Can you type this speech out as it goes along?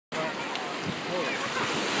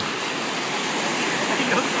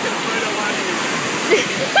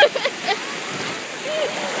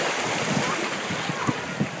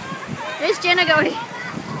Where's Jenna going?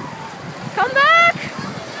 Come back!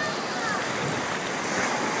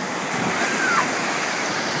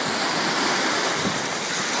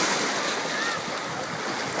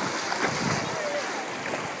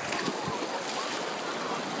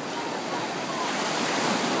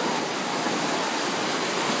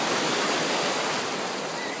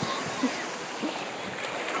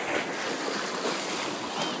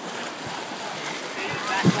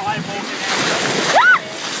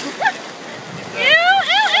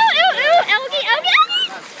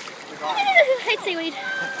 Seaweed.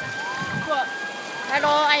 What? Hello,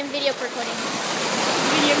 I'm video recording.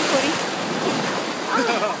 Video recording?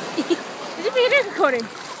 Oh. Is it video recording?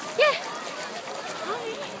 Yeah.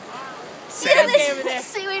 Look at this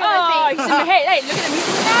seaweed on my feet. He's a hey, look at him.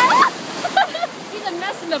 He's a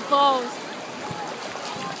mess in the balls.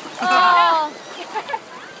 Oh.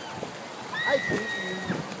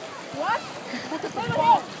 What?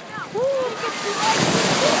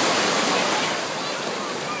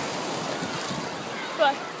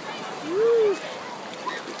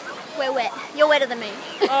 We're wet. You're wetter than me.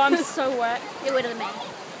 Oh, I'm so wet. You're wetter than me. Nah,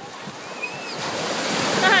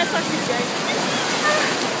 it's actually great.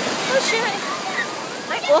 Oh shit.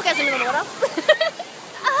 My orgasm in the water.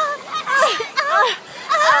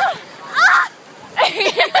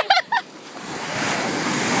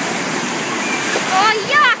 Oh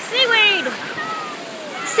yuck! Seaweed!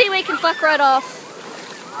 Seaweed can fuck right off.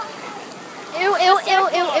 Ew, ew, ew,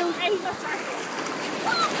 ew, ew.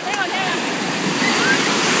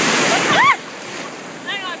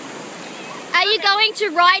 Hang on. Are you going to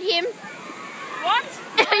ride him? What?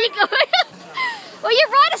 Are you going? Well, you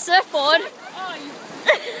ride a surfboard. Oh,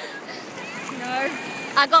 No.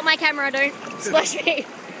 I got my camera, don't splash me.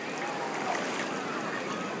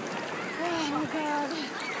 Oh god.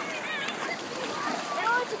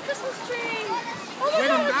 Oh, it's a Christmas tree. Oh my When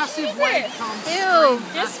god, a massive wave comes. Ew.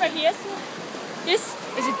 this right here. This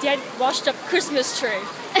is a dead, washed up Christmas tree.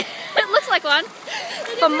 It looks like one.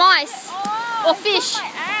 For mice. Oh, Or fish.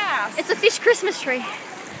 My ass. It's a fish Christmas tree.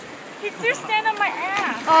 He threw sand on my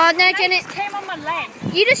ass. Oh no, And Janet. it came on my leg.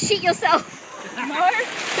 You just shit yourself. No.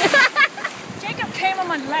 Jacob came on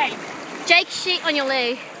my leg. Jake shit on your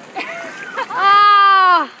leg.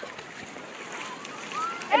 Oh.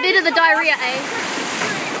 A bit of the diarrhea, eh?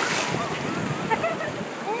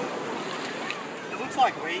 It looks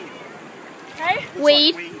like weed. Okay?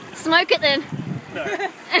 Weed. Like weed. Smoke it then. No.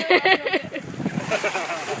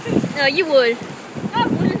 No, you would. I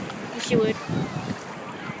wouldn't. Yes, you would.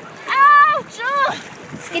 Ouch! Ugh.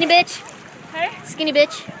 Skinny bitch. Hey? Skinny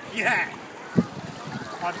bitch. Yeah.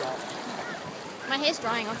 I'm not. My hair's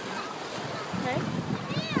drying off now. Okay.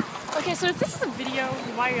 Okay, so if this is a video,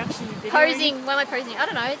 why are you actually videoing? Posing. Why am I posing? I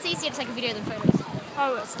don't know. It's easier to take a video than photos,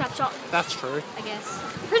 Oh, a snapshot. That's true. I guess.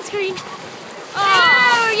 Print screen. Oh!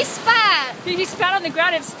 Oh, you spat. He spat on the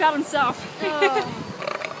ground and spat himself. Oh.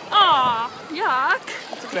 Aw,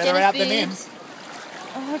 yuck. Better out than Mims.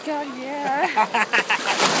 Oh god, yeah.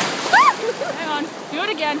 Hang on, do it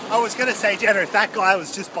again. I was going to say, Jenna, if that guy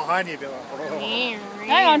was just behind you, you'd be like, oh.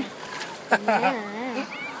 Hang on.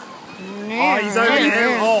 Oh, he's over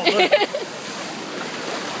there. Oh, look.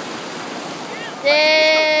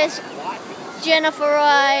 There's Jennifer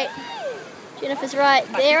right. Jennifer's right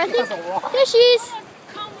there, I think. There she is.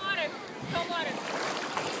 Calm water. Calm water.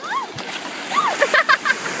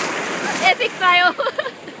 Epic fail.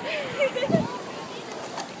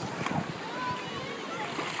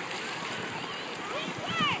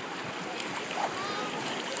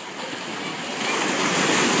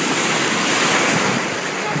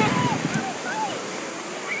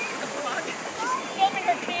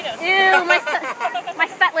 Ew, my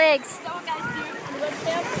fat legs.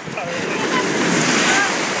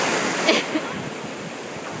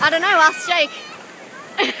 I don't know, ask Jake.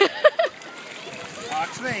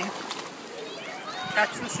 Ask me.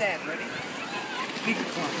 Catch the sand, ready? Big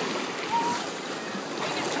one.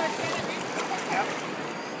 Yep.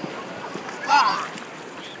 Ah!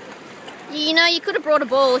 You know, you could have brought a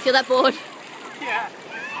ball if you're that bored. Yeah.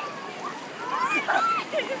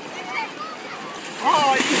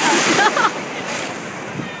 Oh,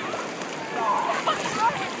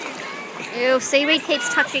 yeah. Ew, seaweed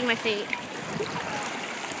keeps touching my feet.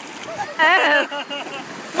 Oh.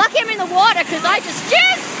 Lucky I'm in the water because I just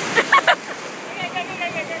jizzed!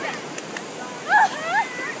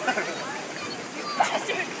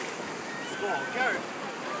 Go.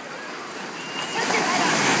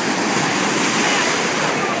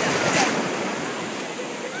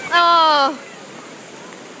 Oh.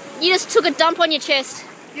 You just took a dump on your chest.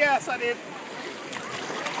 Yes, I did.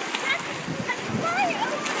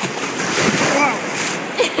 Wow.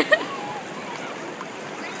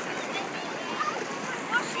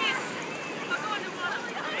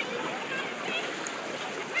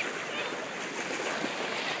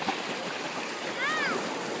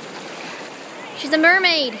 She's a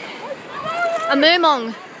mermaid. A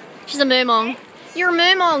mermong. She's a mermong. You're a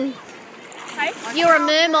mermong. Hey? You're a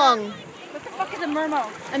mermong. What the fuck is a mermong?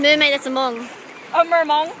 A mermaid that's a mong. A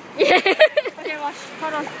mermong? Yeah. Okay, watch.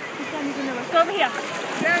 Hold on. This one is in the way. Go over here.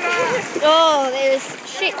 Oh, there's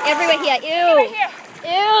shit everywhere here. Right here.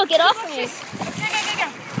 Ew, get off me. Go.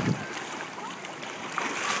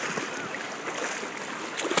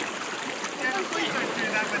 Yeah, please don't do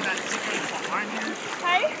that when that chicken is behind you.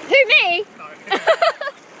 Hey? Who, me? No.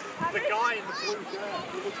 The guy in the blue shirt,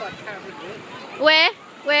 he looks like Cameron Dick Where?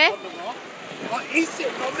 Where? on the rock. Oh, he's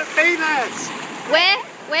sitting on the peanuts. Where?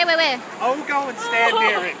 I'll go and stand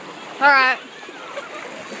near him. Alright,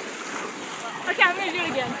 Okay, I'm gonna do it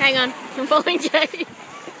again. hang on. I'm following Jay.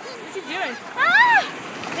 What's he doing? Ah!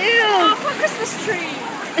 Ew. Oh, poor Christmas tree.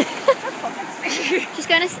 He's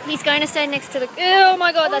going to stay next to the... Oh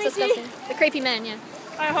my god, that's is he? disgusting. The creepy man, yeah.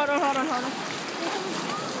 Alright, hold on.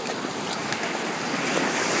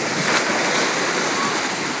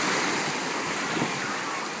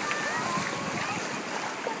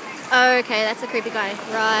 Okay, that's the creepy guy.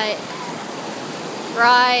 Right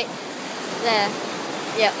there.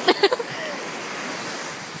 Yep.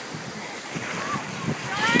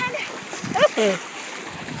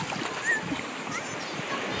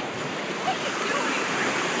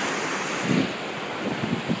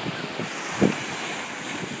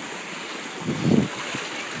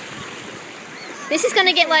 This is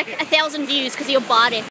gonna get like 1,000 views because of your body.